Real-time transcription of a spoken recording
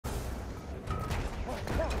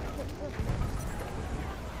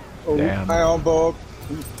Oh, damn. hang on, Bob.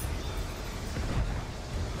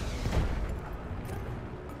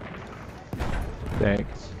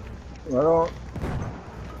 Thanks. Right on.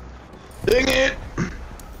 Dang it!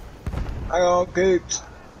 Hang on, Coops.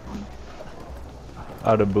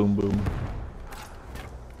 Out of boom boom.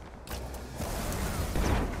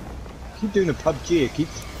 Keep doing a PUBG. It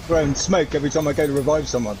keeps throwing smoke every time I go to revive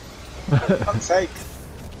someone. For fuck's sake.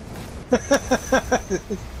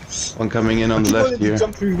 One coming in on the left You here.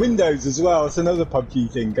 jump through windows as well. It's another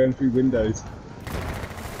PUBG thing, going through windows.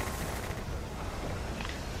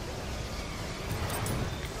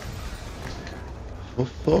 For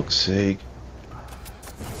fuck's sake.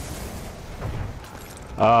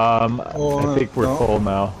 I think we're full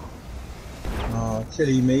now. Oh,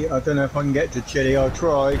 chili meat. I don't know if I can get to chili. I'll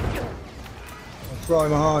try. I'll try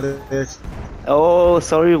my hardest. Oh,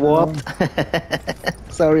 sorry, Warp.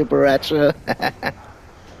 Sorry, Baracha. Here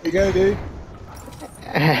you go, dude.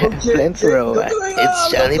 Oh, shit, Flamethrower. shit.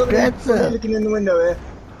 It's Jonny-bretzel. Looking in the window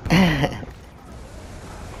here.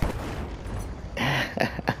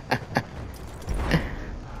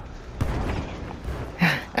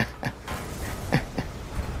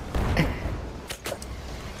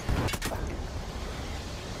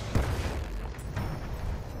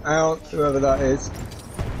 Out, whoever that is.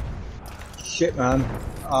 Shit, man.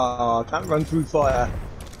 Ah, I can't run through fire.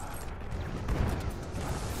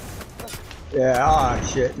 Yeah,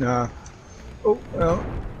 shit, no. Oh, no.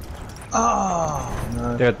 Ah,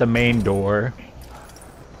 no. They're at the main door.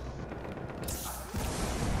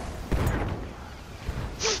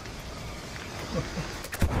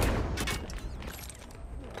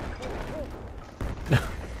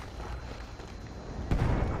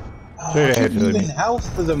 Oh, I didn't even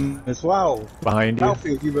health for them as well. Behind you. Health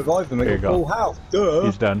if you revive them, they There you get go. full health. Duh.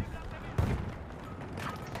 He's done.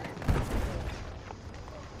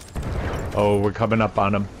 Oh, we're coming up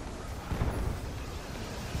on him.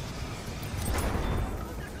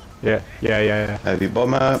 Yeah. Heavy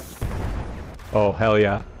bomber. Oh, hell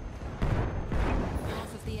yeah.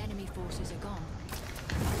 Half of the enemy forces are gone.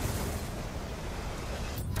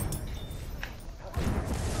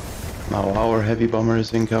 Now our heavy bomber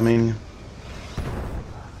is incoming.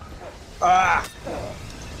 Ah!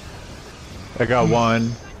 I got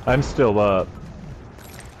one. I'm still up.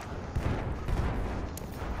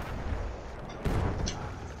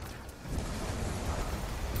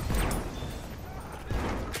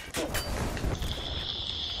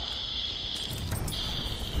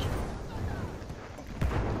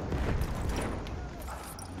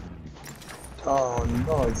 Oh,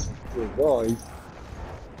 nice. Revive.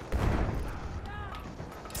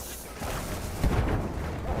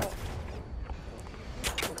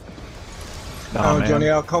 Nah, Oh, man. Johnny,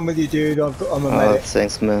 I'll come with you, dude. I'm a Oh, medic.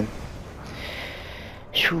 thanks, man.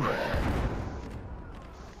 Phew.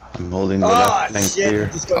 I'm holding the Ah, left flank shit. clear.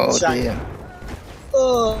 Just got Oh, shot. dear.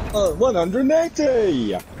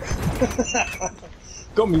 180!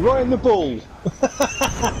 Got me right in the ball.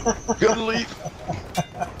 Good leave.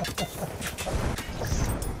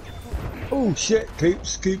 Oh, shit.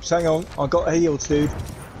 Coops, hang on. I got healed, dude.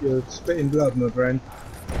 You're spitting blood, my friend.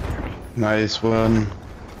 Nice one.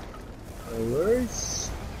 No worries.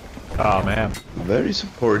 Oh, man. Very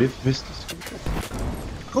supportive, Mr.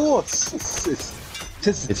 Of course. It's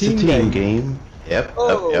a It's team a team game. game. Yep,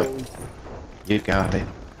 Oh. yep. You got it.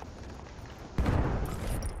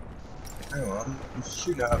 Hang on. I'm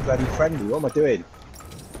shooting at a bloody friendly. What am I doing?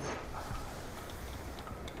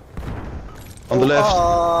 On the left.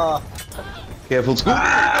 Ah! Careful, Scoop.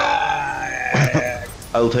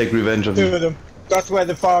 I'll take revenge on Two you. of them. That's where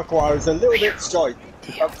the Farquhar is a little bit straight.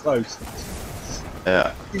 Up close.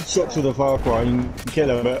 Yeah. Good shots with the Farquhar, you can kill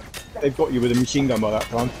them, but they've got you with a machine gun by that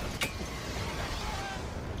time.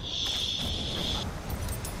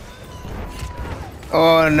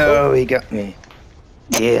 Oh no, he got me.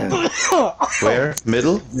 Yeah. Where?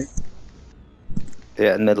 Middle?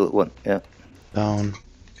 Yeah, middle one, yeah. Down.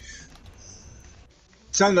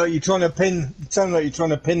 Sound like you're trying to pin. Sound like you're trying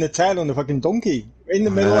to pin the tail on the fucking donkey. In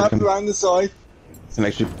the middle, I up can- around the side. And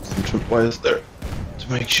actually put some tripwires there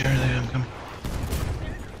to make sure that I'm coming.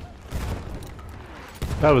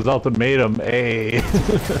 That was ultimatum, A.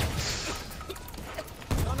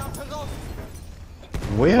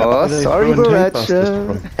 Where Oh, are they sorry, throwing tank Baracha. busters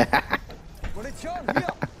from?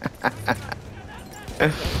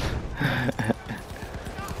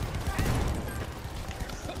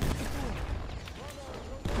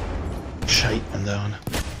 Shite, I'm down.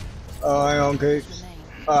 Oh, hang on, Coops.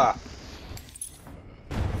 Ah.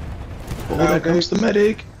 Oh, there comes the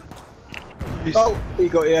medic. Nice. Oh, he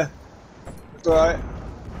got you. It's alright.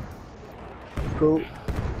 Cool.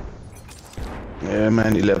 Yeah,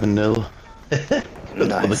 man, 11-0. That's for the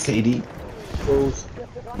Nice. KD. Balls.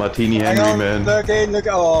 Martini Hang hungry, on, man. look in, look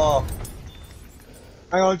at. Oh.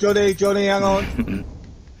 Hang on, Johnny, hang on.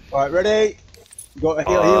 Right, ready? You got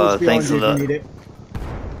heals Oh, behind thanks a you if you lot. need it.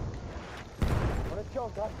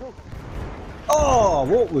 Oh,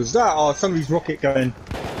 what was that? Oh, somebody's rocket going.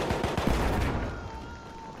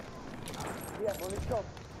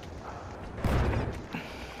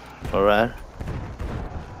 Alright.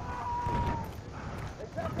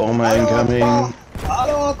 Bomber incoming.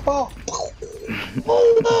 Hello, Akbar.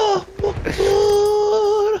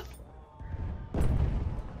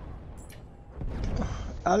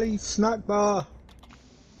 Ali snack bar.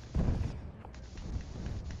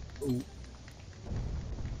 Ooh.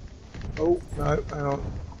 Oh, no, hang on.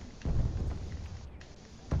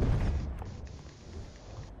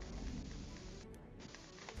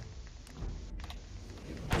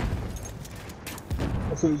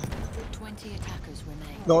 I thought it was 20 attackers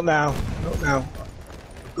remain. not now, not now.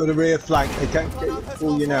 Got a rear flank, they can't get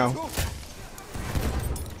for you now.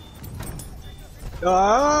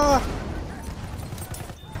 Ah!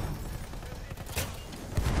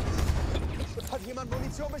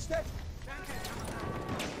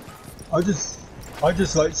 I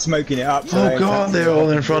just like smoking it up. Oh god, they're all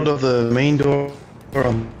in front of the main door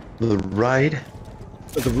on the right.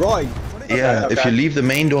 At the right. Yeah, Okay, if you leave the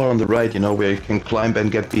main door on the right, you know, where you can climb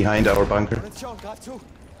and get behind our bunker.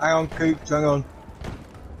 Hang on, Coop, hang on.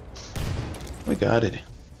 We got it.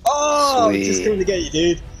 Oh, Sweet. just coming to get you,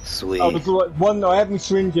 dude. Sweet. I was like, one, I had my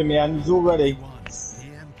syringe in my hand, he's all ready.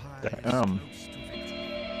 Damn.